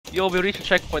Yo, we reached a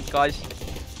checkpoint, guys.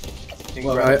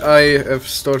 Well, I have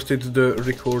started the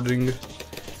recording.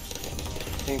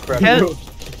 Incredible.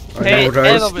 Hey, know,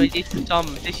 right? everybody,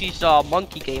 this is a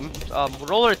monkey game.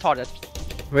 Roll retarded.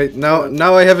 Wait,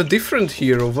 now I have a different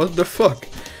hero. What the fuck?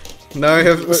 Now I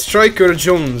have Striker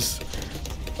Jones.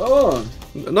 Oh.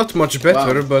 Not much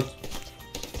better, Wow. but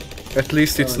at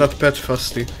least it's not pet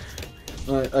fusty.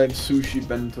 I have sushi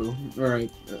bento.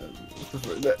 Alright.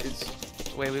 That is...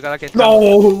 Wait, we gotta get.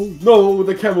 No,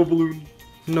 the camel balloon.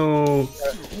 No.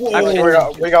 Whoa.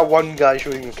 Actually, we got one guy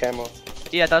shooting the camo.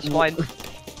 Yeah, that's fine. The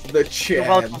You're Chad.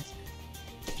 welcome.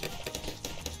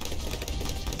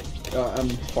 I'm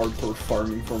hardcore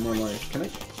farming for my life. Can I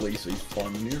place a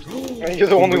farm in here? You're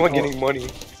the only one getting money.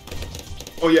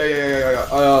 Oh yeah.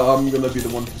 I'm gonna be the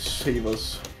one to save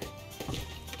us.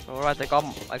 Alright, I got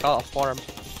a farm.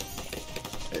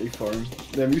 A farm.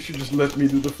 Then you should just let me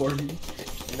do the farming.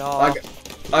 No.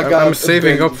 I'm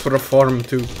saving up for a farm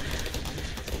too.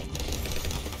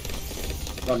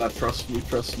 No, not trust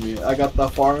me. I got the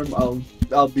farm.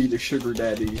 I'll be the sugar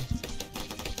daddy.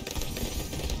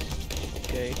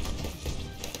 Okay.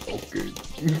 Okay.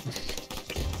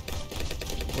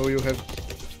 Oh, you have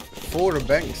 4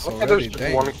 banks Look, already. there's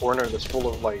Dang. one corner that's full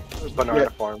of like banana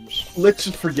farms. Let's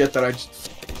just forget that I just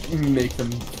make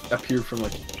them appear from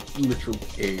like literal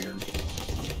air.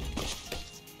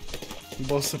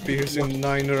 Boss appears in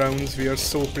 9 rounds. We are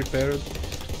so prepared.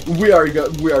 We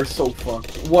are so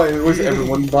fucked. Why was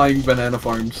everyone buying banana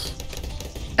farms?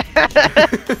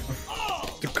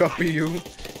 To copy you.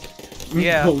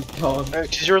 Yeah. Oh god.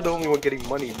 Cause you're the only one getting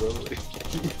money, bro.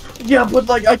 Yeah, but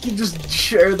like I can just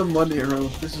share the money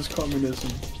around. This is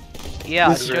communism. Yeah,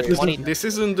 This- it's just this- money. This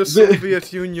isn't the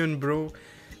Soviet Union, bro.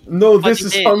 No, But this you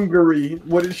is did. Hungary.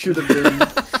 What it should have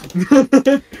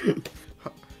been.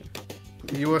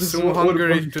 You This is assume what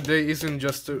Hungary Orban- today isn't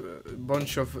just a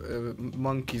bunch of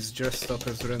monkeys dressed up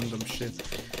as random shit.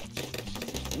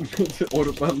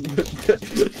 Orban.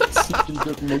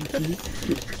 That monkey.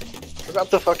 I got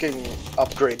the fucking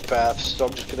upgrade paths, so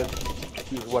I'm just gonna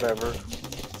use whatever.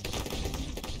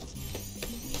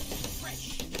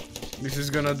 This is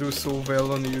gonna do so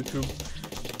well on YouTube.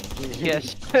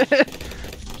 Yes.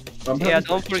 I'm Yeah, having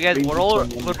don't to forget, explain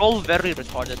we're to all very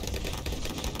retarded.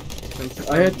 And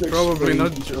I had to probably explain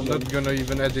not to someone. not gonna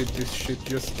even edit this shit.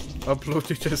 Just upload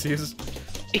it as is.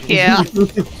 Yeah.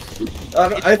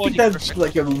 I think that's perfect.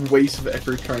 like a waste of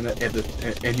effort trying to edit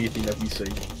anything that we say.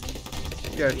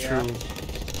 Yeah, Yeah. true.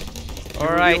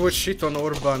 Alright. You would shit on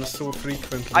Orban so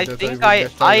frequently I that think I would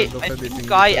get tired of I editing think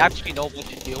it I out. actually know what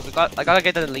to do. I gotta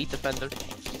get an elite defender.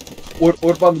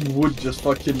 Orban would just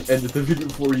fucking edit the video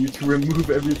for you to remove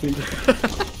everything.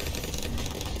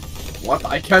 What?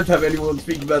 I can't have anyone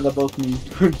speak bad about me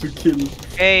to kill.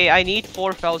 Hey, I need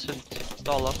 $4,000.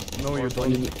 No, you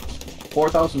don't.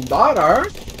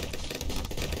 $4,000?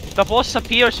 The boss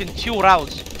appears in 2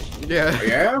 rounds. Yeah,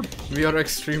 Yeah? we are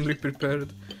extremely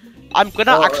prepared. I'm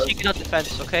gonna Oh, actually get a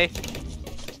defense, okay?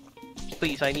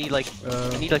 Please, I need like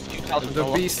The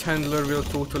 $2,000. beast handler will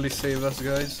totally save us,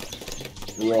 guys.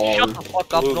 Shut the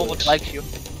fuck up, nobody likes you.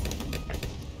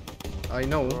 I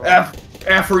know.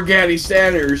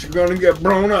 Afghanistaners are gonna get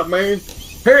blown up, man.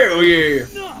 Hell yeah!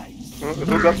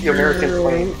 Who got the American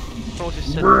plane?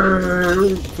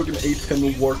 Fucking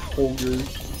 810 warthogger.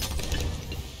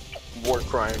 War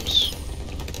crimes.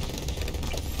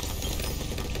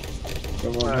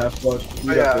 Come on, have fun.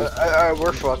 You got Yeah,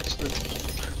 we're fucked.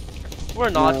 We're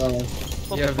not. this.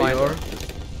 We'll be Yeah, we fine. are.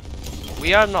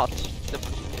 We are not. The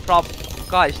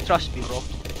guys, trust me, bro.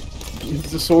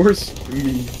 It's the source?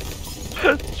 Me.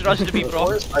 Trust me, Of bro.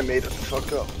 course, I made it the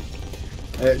fuck up.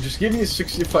 Just give me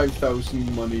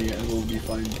 65,000 money and we'll be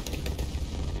fine.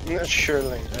 Yeah, sure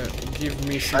thing. Give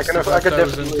me I can 65,000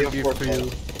 definitely to give afford to that. you.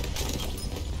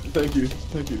 Thank you,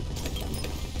 thank you.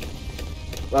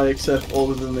 I accept all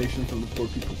the donations from the poor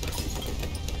people.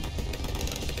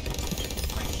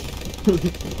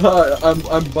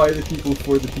 I'm by the people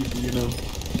for the people, you know.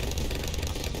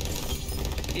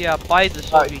 Yeah, buy the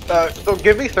Soviet. So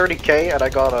give me 30k and I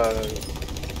got a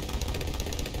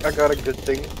good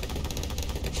thing.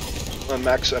 A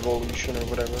max evolution or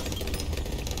whatever.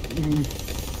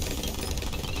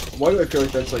 Why do I feel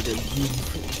like that's like a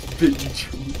big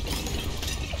joke?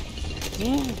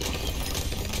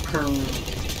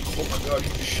 Oh my god, you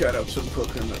just shout out some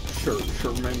fucking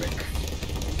sure mimic.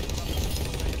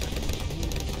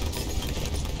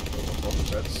 What was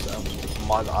that sound?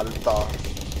 Man alta.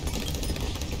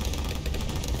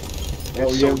 Oh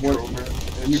It's yeah, so what, true, man.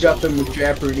 you It's got so them with true.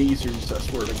 Japanesers, I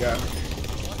swear to god.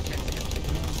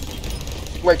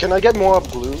 Wait, can I get more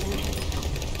blue?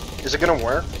 Is it gonna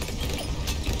work?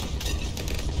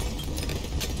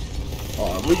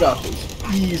 Oh, we got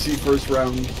this. Easy first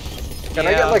round. Can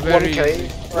I get like very 1k easy.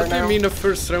 right What do you now? mean the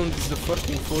first round is the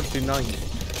fucking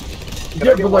 49th? Can I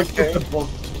Yeah, get but like 1K? the boss.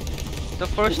 The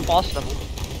first boss level.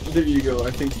 There you go.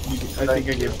 I think I Thank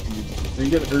give you. you.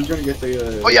 You're gonna get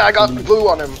the. Oh yeah, I got glue. glue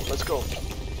on him. Let's go.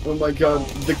 Oh my god,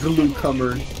 the glue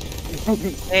comer.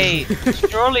 Hey,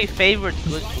 surely favorite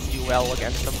good will do well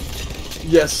against them.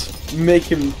 Yes, make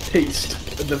him taste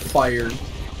the fire.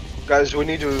 Guys, we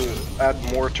need to add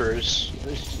mortars.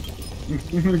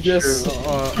 Yes.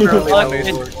 Early Like,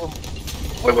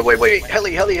 on Wait.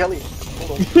 Heli. Hold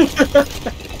on.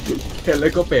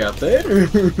 Helicopter.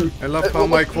 I love how What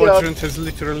my was the, quadrant has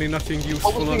literally nothing What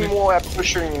useful was on the it. more at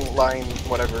pushing line,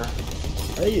 whatever?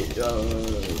 Hey,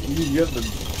 you have the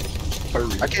fire.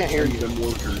 I can't hear you. The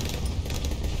mortar.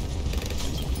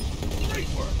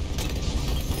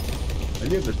 I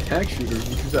do have the tack shooter,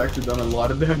 which has actually done a lot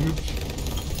of damage.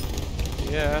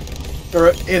 Yeah.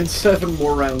 Alright, in 7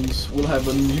 more rounds, we'll have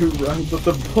a new round of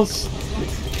the boss.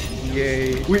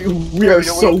 Yay. We are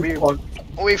so we- fucked.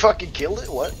 We fucking killed it.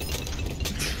 What?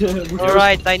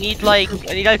 Alright, I need like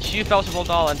 2,000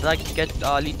 gold and then I can get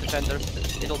lead defender.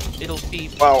 It'll be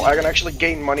Wow, I can actually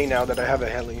gain money now that I have a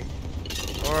heli.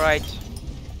 alright.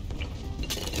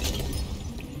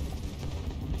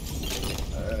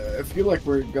 I feel like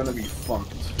we're gonna be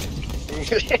fucked.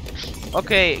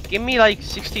 Okay, give me like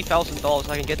 $60,000.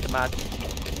 I can get the mat.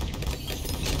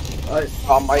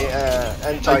 My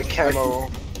anti-camo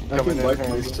I coming can in like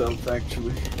handy. myself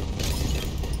actually.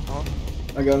 Huh?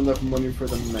 I got enough money for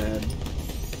the mad.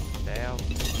 Damn.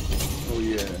 Oh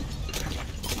yeah.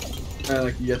 And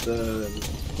I can get the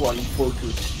flying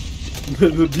fortress. The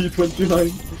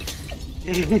B-29.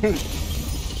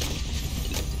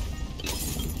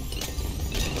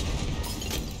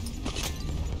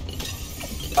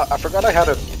 I forgot I had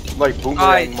a like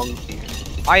boomerang monkey.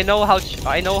 I know how to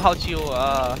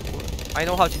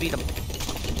beat them.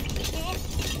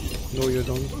 No, you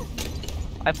don't.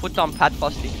 I put on Pat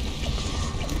Busty.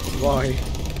 Why?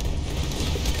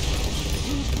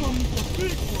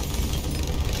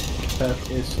 That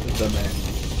is the man.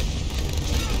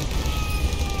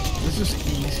 This is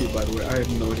easy, by the way. I have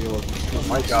no idea what this Oh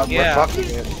my god, Yeah. we're fucking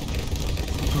it.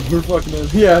 We're fucking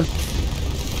it. Yeah.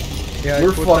 Yeah, I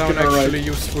We're put down fucking alright. actually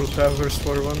useful towers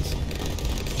for once.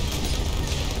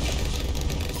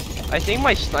 I think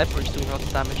my sniper is doing a lot of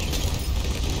damage.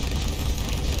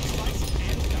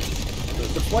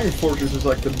 The flying fortress is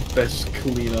like the best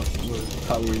cleanup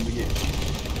tower in the game.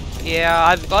 Yeah,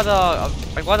 I got a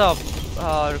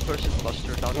recursive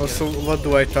cluster down Also, here. what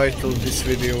do I title this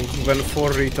video? When 4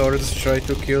 retards try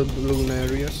to kill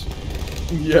bloonarius?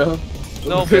 Yeah.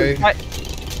 No, Okay.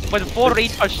 when 4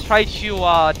 retards try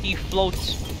to defloat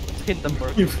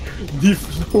Hindenburg.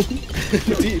 Defloat.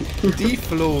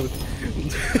 Defloat.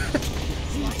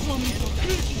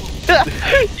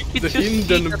 It's The just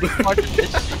Hindenburg.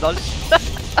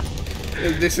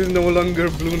 This is no longer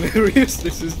bloonarius,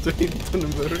 this is the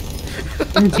Hindenburg.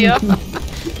 Yeah.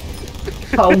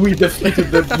 How we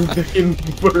defeated the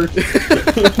Hindenburg.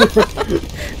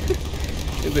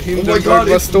 The Hindenburg God,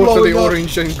 was it's totally blowing up.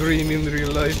 orange and green in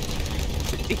real life.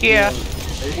 Yeah.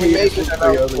 We made it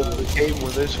out of the game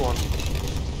with this one.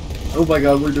 Oh my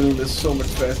god, we're doing this so much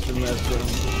faster than last round.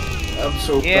 I'm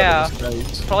so Yeah. proud of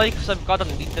this, guys. Probably because I've got an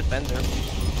elite defender.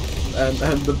 And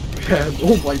the bad.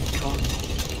 Oh my god.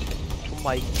 Oh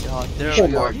my god, there Oh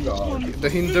we my are. god. The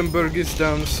Hindenburg is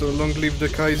down, so long live the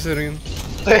Kaiserin.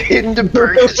 The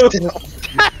Hindenburg is down.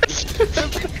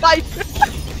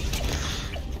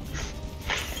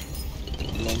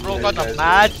 Bro got a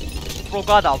mad. Bro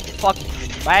got a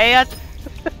fucking mad.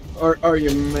 Are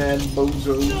you mad,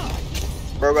 bozo?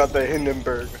 Bro got the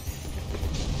Hindenburg.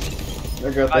 I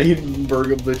got the Hindenburg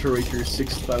Obliterator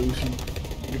 6000.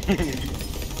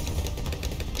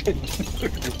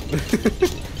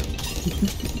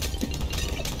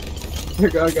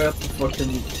 I got the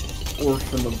fucking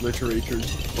Orphan Obliterator.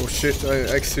 Oh shit,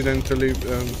 I accidentally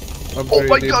Oh my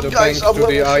upgraded god, the guys, bank I'm to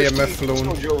the level 50. IMF loan.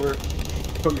 Told you over.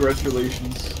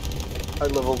 Congratulations. I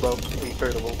leveled up.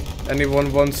 Incredible.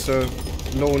 Anyone wants a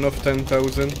loan of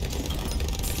 10,000?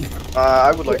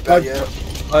 I would like that, yeah.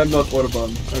 I'm not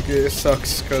Orban. Okay, it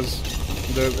sucks, cause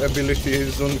the ability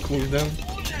is on cooldown.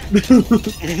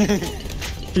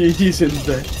 He's in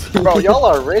debt. Bro, y'all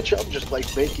are rich. I'm just like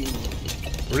making.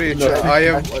 Rich, No. I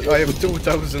have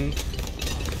 2,000.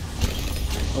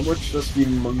 How much does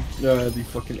the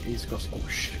fucking ace cost? Oh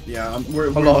shit. Yeah, we A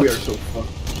lot. are so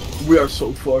fucked. We are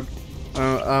so fucked.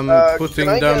 I'm putting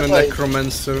can I down get, a like-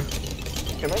 necromancer.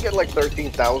 Can I get like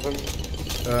 13,000?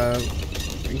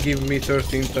 Give me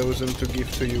 13,000 to give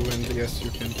to you, and yes,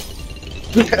 you can.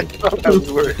 That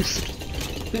works.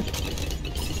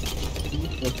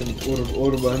 Fucking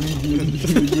Orban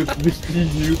with the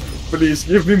EU. Please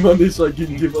give me money so I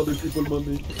can give other people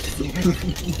money.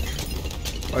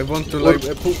 I want to like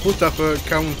put up a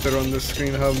counter on the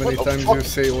screen how many times you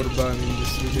say Orban in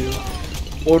this video.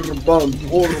 Orban.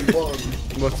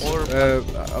 But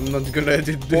I'm not gonna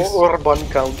edit this. Orban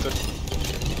counter.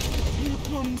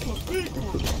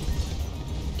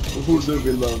 Who do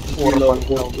we love? We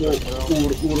love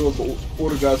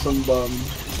Orgasm Bomb.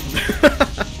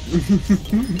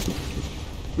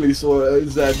 Please,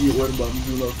 Zaddy Orban,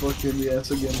 do not fucking the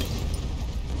ass again.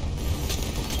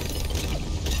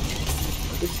 I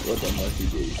think Orban might be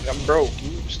gay. Bro,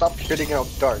 stop shitting out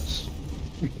darts.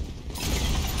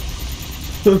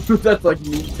 That's like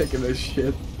me taking a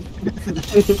shit.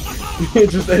 It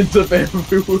just ends up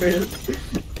everywhere.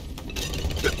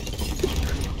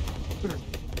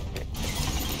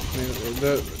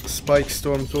 The spike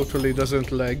storm totally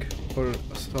doesn't lag or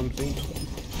something.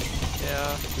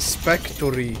 Yeah.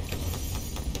 Spectory.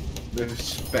 The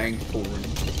Spanktory.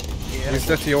 Yeah. Is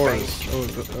that yours? Oh,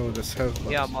 that's health.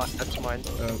 Yeah, that's mine.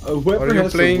 Are you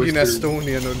playing in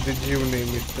Estonian or did you name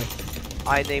it?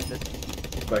 I named it.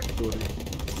 Spanktory.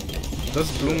 Does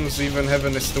Bloons even have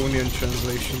an Estonian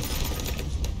translation?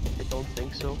 I don't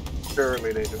think so.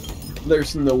 Surely they do.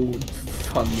 There's no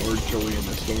fun or joy in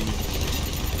Estonia.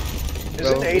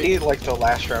 Isn't 80 like the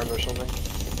last round or something?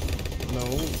 No.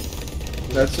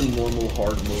 That's a normal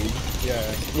hard mode.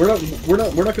 Yeah. We're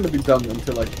not gonna be done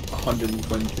until like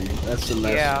 120. That's the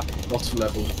last boss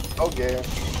level. Okay.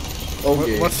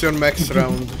 Okay. What's your max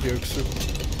round, Jurksu?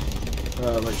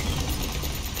 Like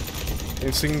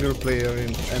In single player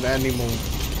in an any mode.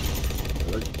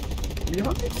 Like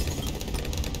 300?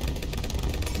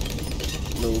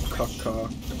 No caca.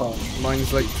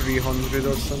 Mine's like 300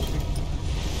 or something.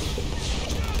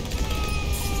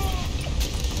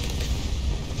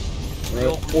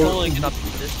 We're totally gonna do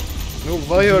this. No,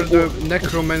 why are the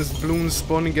necromans Bloons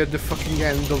spawning at the fucking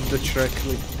end of the track?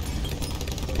 Like,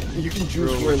 you can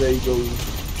choose where they go.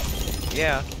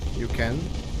 Yeah. you can?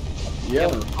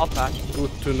 Yeah. I'll pass.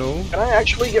 Good to know. Can I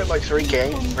actually get like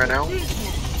 3K right now?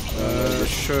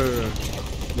 Sure.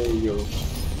 There you go.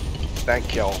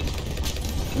 Thank y'all.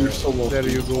 You're so welcome. There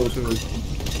you go too.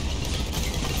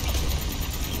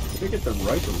 Did I get the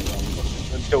right or wrong one?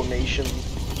 Donations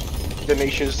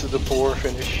to the poor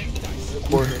finish.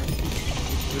 Quarter.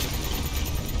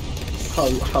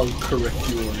 How correct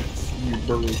you are, you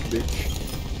broke bitch.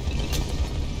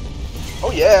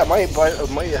 Oh yeah, my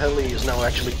heli is now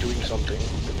actually doing something.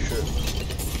 Pretty sure.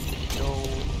 No.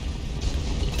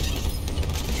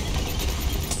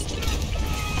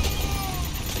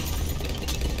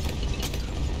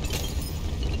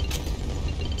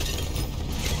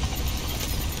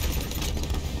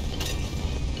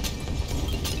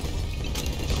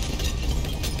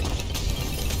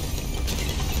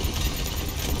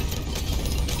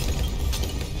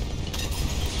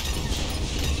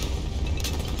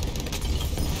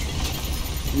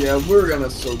 Yeah, we're gonna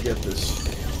so get this.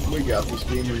 We got this,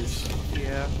 gamers.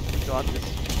 Yeah, got this.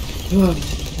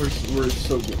 we're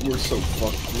so good. We're so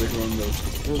fucked later on though.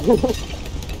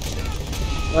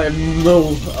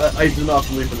 I do not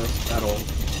believe in us at all.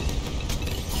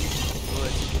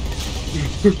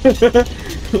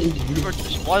 Good.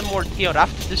 There's one more tier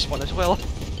after this one as well.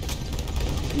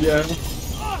 Yeah.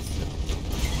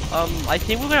 I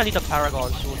think we're gonna need a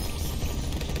Paragon soon.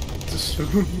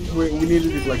 we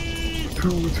needed it like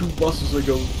two bosses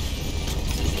ago.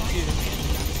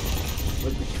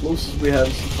 Like the closest we have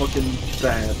is fucking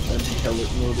bad and the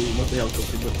not the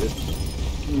helicopter, but the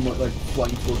like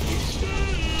flying fortress.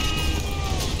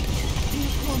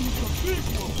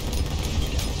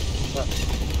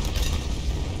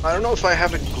 I don't know if I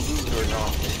have it glued or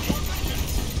not.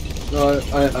 No,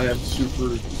 I have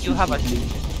super. You have a. glue.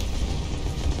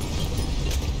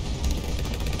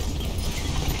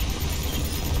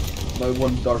 My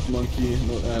one dark monkey,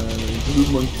 blue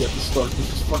monkey at the start, which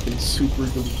is fucking super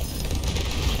good.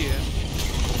 Yeah.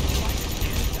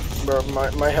 Bro,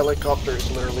 my helicopter is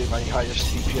literally my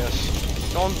highest DPS.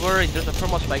 Don't worry, there's a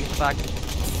thermal spike in fact.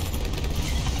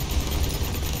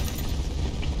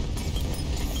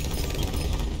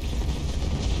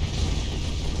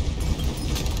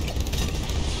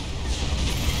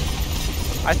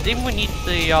 I think we need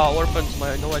the orphans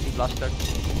minority blaster.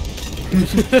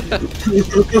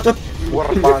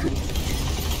 Orban.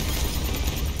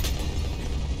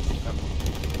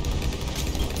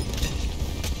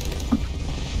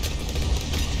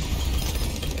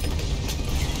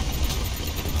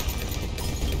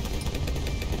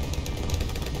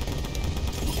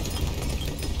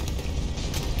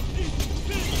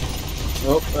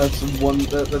 Oh, that's one.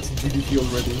 That's DDT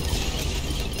already.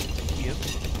 Yep.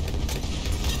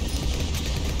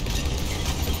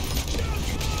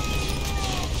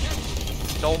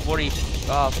 Don't worry,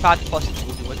 Fat Busted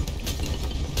will do it.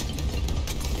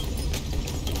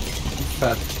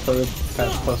 Fat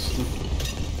pasta.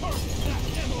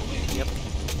 Yep.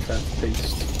 Fat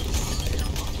paste.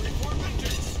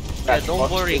 Yeah, don't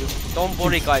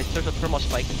worry guys, there's a thermal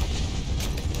spike.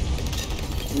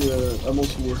 Yeah, I'm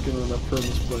also working on that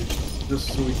perma spike, just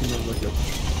so we can have like a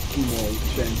small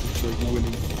chance of like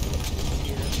winning.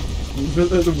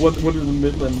 One in the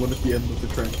middle and one at the end of the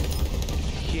track.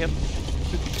 Yep.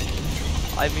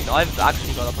 I mean, I've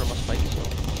actually got a perma spike, so...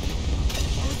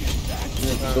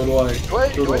 Yeah, so do I.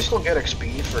 Do I still get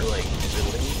XP for like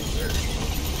building?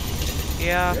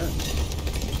 Yeah.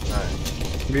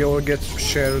 Alright. We all get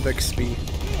shared XP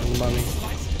and money.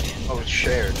 Oh, it's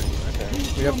shared. Okay.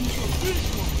 Yep.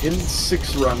 In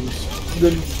 6 rounds,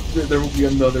 then there will be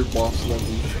another boss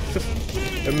level.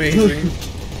 Amazing.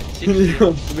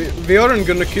 Yeah. We aren't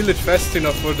gonna kill it fast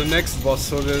enough for the next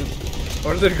boss, or there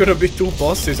gonna be 2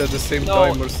 bosses at the same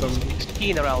time or something.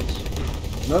 16 rounds.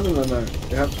 No.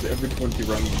 It happens every 20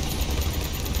 rounds.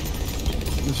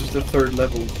 This is the 3rd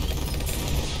level.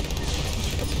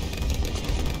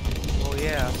 Oh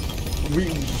yeah.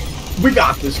 We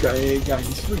got this, guys. We got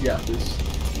this.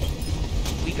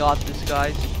 We got this,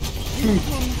 guys.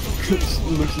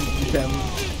 Looks at the camera.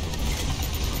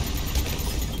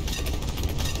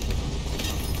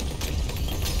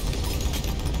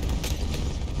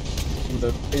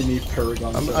 Without any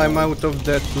paragons. I'm out of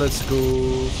that, let's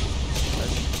go.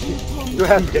 You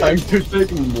have time to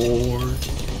take more.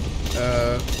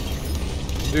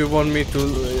 Do you want me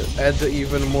to add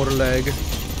even more lag?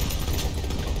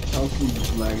 How can you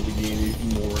lag the game even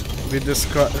more? With the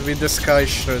Sky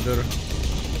Shredder.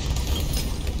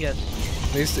 Yes.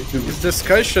 Is the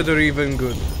Sky Shredder even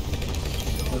good?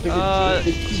 I think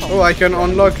it's Oh, I can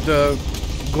unlock the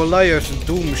Goliath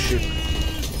Doom ship.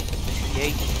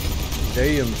 Yay.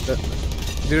 Damn,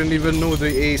 didn't even know the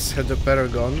Ace had a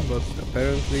Paragon, but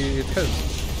apparently it has.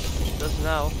 It does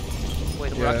now.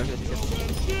 Wait, we're Yeah. actually gonna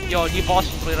get... Yo, new boss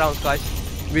in 3 rounds, guys.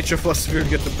 Which of us will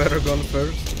get the Paragon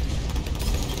first?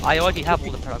 I already have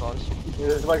all the paragons.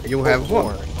 like You have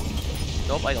one.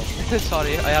 Nope, I don't.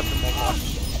 Sorry, I have them all.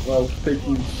 well, take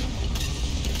these.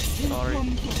 Sorry.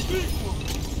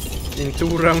 In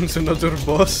 2 rounds another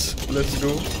boss. Let's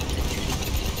go.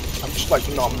 I'm just like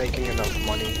not making enough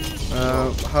money.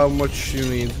 How much you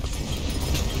need?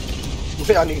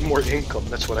 I need more income.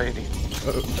 That's what I need.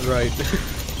 Right.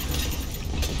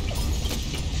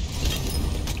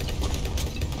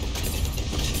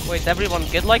 Wait, everyone,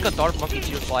 get like a Dark Monkey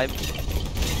tier 5.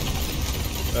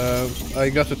 I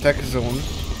got a tech zone.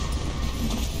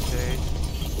 Okay.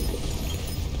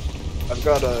 I've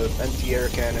got a anti-air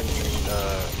cannon and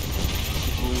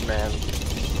blue man.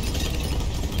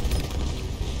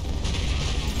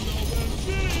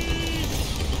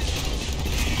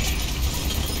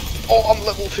 Oh, I'm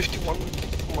level 51.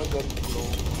 Oh my god,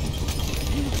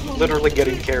 no. Literally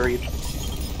getting carried.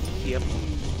 Yep.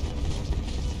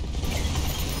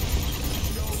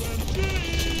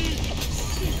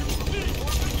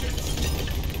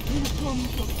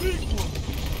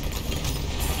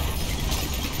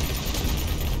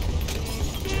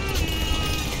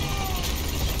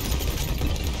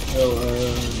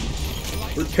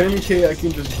 For 10k I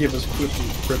can just give us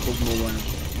crippled Moran,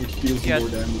 which deals Yes. more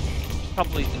damage.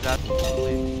 Probably do that.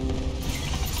 Probably.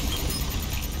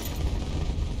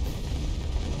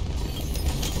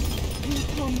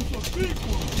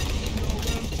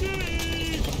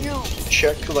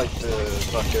 Check like the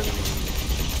fucking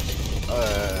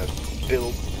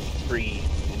build free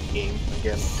game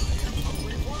again.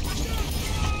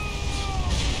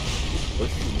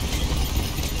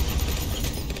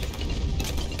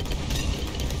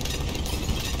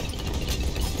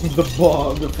 The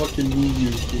fucking Wii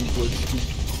game question.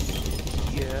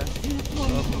 Yeah.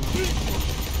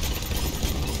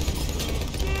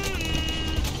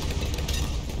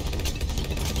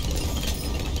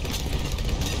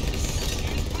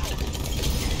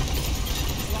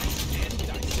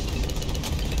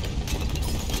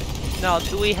 Now,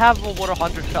 do we have over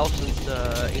 100,000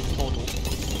 in total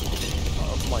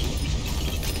of money?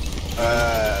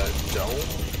 No.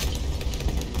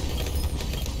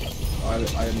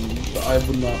 I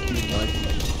would not be like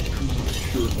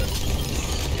sure of that.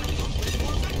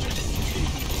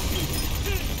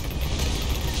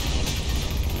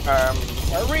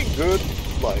 Are we good?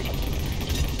 Like,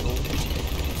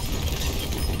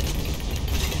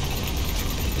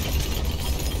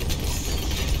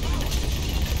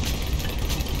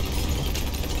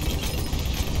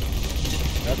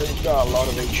 I think it's got a lot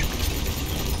of HP.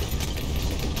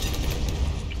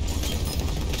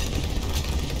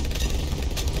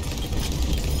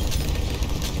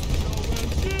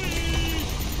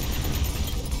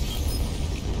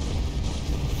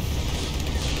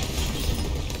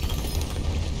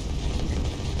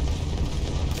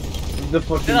 The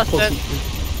fucking Then I said- pussy.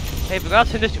 Hey, we gotta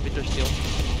send this to Peter still.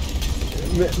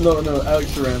 No,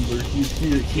 Alex Rambler.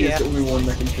 He Yeah. is the only one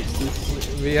that can fix this.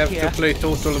 We have Yeah. to play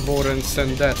Total War and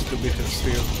send that to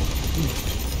Bittersteel.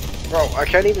 Bro, I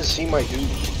can't even see my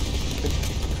dudes.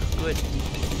 Good.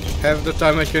 Half the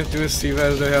time I can't even see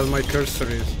where the hell my cursor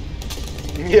is.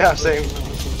 Yeah, same.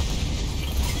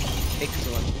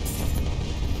 Excellent.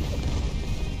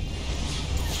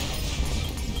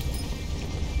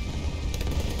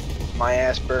 My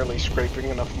ass barely scraping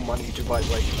enough money to buy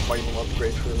like final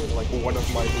upgrade for like one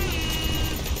of my dudes.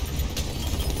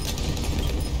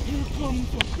 Here comes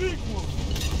the big one.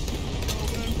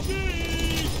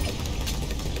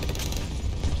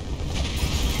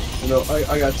 You know,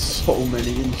 I got so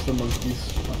many insta monkeys.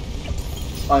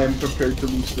 I am prepared to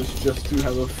lose this just to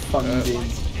have a fun game.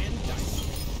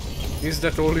 Is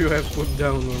that all you have put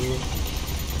down, or what?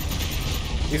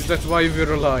 Is that why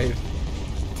we're alive?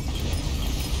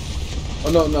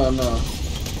 Oh no.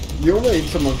 The only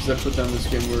insta monkeys I put down this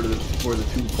game were the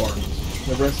 2 farms.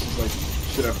 The rest is like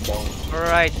shit I've bought.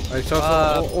 Alright. I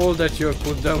thought all that you have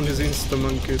put down is insta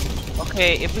monkeys.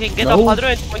 Okay, if we can get No.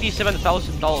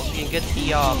 $127,000, we can get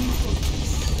the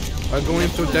I go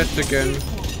into that again.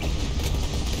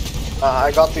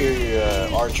 I got the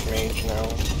Archmage now.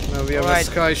 Now we have Alright.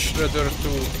 a Sky Shredder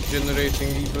too, generating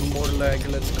even more lag.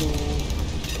 Let's go.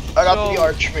 I got So- the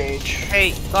Archmage.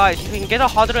 Hey guys, if we can get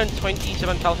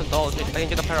 $127,000, I can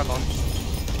get a Paragon.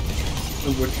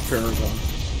 Which Paragon?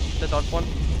 The dark one.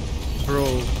 Bro,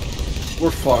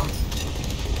 We're fucked.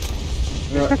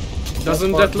 Yeah.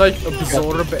 doesn't that like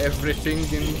absorb everything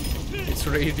in its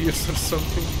radius or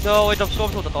something? No, it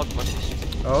absorbs all the dark ones.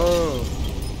 Oh.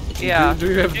 Yeah. Do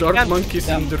you have dark can- monkeys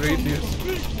yeah. in the radius?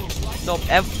 No,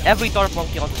 every dark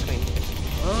monkey on the screen.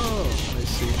 Oh, I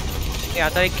see. Yeah,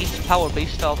 that gives power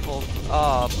based off of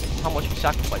how much we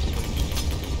sacrifice.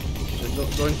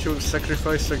 Don't you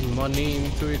sacrifice like money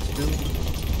into it too?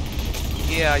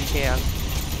 Yeah, you can.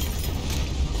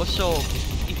 Also,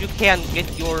 if you can get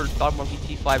your dark monkey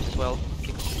T5s as well,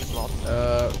 because it's a lot.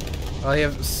 I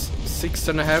have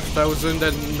 6,500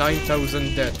 and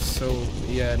 9,000 deaths, so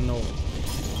yeah, no.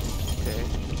 Okay.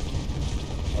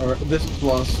 Alright, this is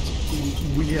lost.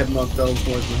 We have not dealt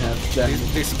more than half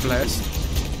damage. This blast.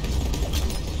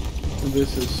 And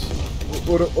this is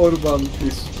Orban,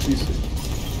 please.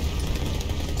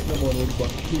 Come on, Orban,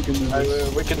 you can do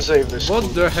this. We can save this.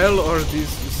 What the hell are these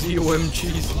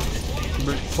ZOMGs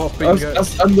popping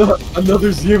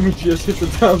Another ZMG has hit the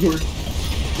tower.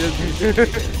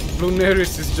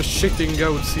 Bloonarius is just shitting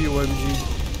out ZOMG.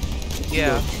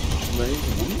 Yeah.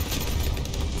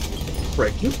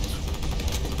 Pregnant?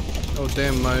 Oh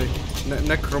damn, my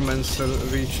necromancer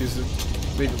reaches it.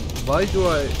 Wait, why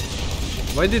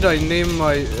did I name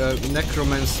my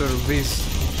necromancer Viz?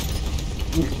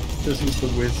 This is the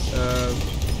whiz.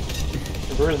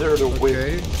 We're there to win.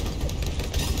 Okay.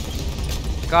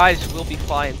 Guys, we'll be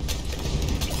fine.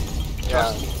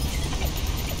 Yeah.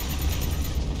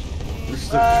 There's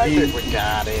the I think eight. we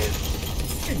got it.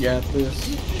 We got this.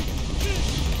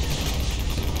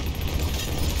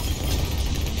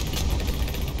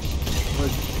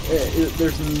 But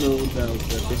there's no doubt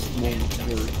that this won't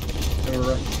work.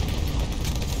 Alright.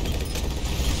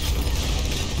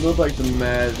 Not like the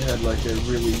Mad had like a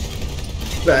really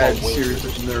bad Oh, wait, series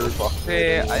of nerfs.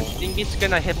 Okay, I think it's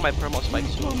gonna hit my perma spike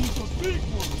soon.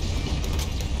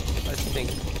 I think.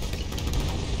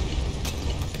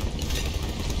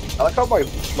 I like how my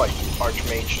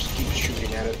Archmage just keeps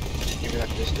shooting at it, even at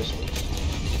this distance.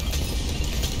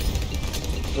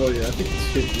 Oh yeah, I think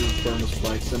it's hit your furnace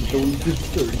spikes and only did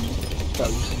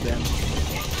 30,000 damage.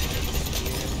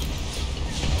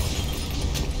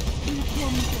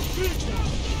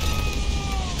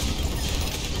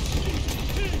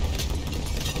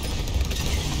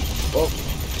 Well,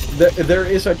 there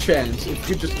is a chance if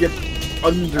you just get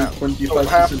under 25% So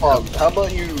half health. how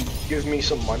about you give me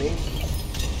some money?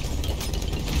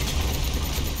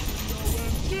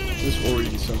 This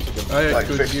already sounds like a I Like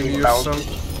could give you 15,000. some.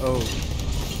 Oh,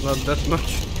 not that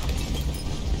much.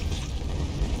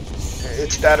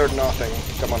 It's that or nothing.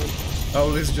 Come on.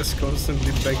 Owl is just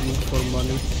constantly begging for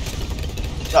money.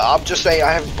 No, I'm just saying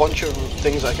I have a bunch of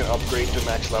things I can upgrade to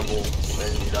max level,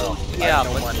 and I Yeah, have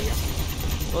no but- money.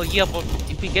 Well, yeah, but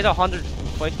if we get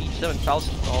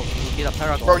 $127,000, we get a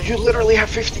Paragon. Bro, you literally have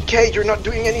 50k. You're not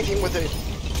doing anything with it.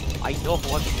 I know,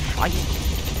 but I'm trying.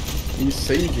 He's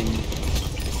saving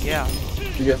Yeah,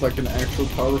 to get like an actual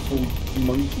powerful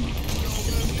monkey.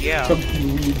 yeah.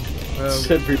 Something weird. Um,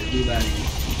 Separately that.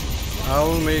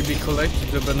 I'll maybe collect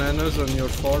the bananas on your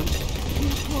farm. Here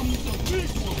comes the big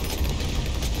one.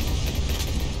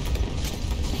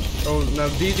 Oh, now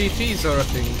DDTs are a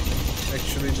thing.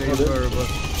 Actually, they were, but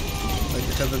I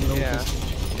haven't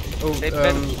noticed. Oh, They've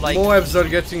been, like- Moabs are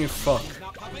getting fucked.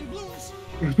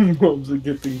 Mobs are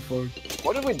getting fucked.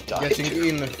 What did we die Getting to?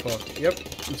 in fuck. Yep.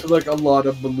 It's like a lot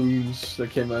of balloons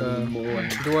that came out of the mall.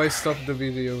 Do I stop the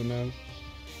video now?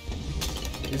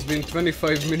 It's been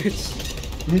 25 minutes.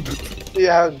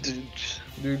 Yeah, dude.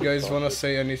 Do you guys wanna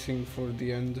say anything for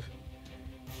the end?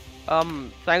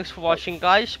 Thanks for watching,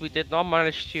 guys. We did not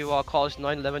manage to cause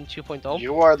 9/11 2.0.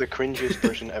 You are the cringiest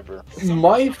person ever.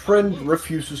 My friend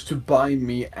refuses to buy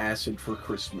me acid for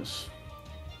Christmas.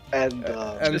 And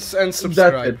And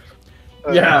subscribe.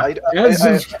 Yeah, I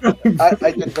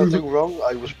did nothing wrong.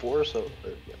 I was poor, so.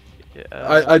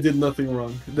 I did nothing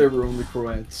wrong. They were only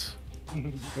Croats.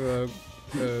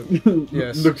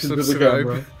 Yes, Looks into the subscribe.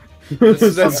 camera.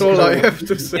 That's all I have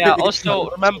to say. Yeah. Also,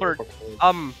 remember,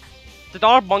 the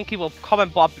Dark Monkey will come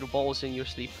and pop your balls in your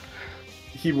sleep.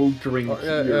 He will drink.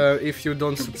 If you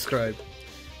don't subscribe.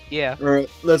 Yeah. Alright,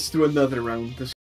 let's do another round. This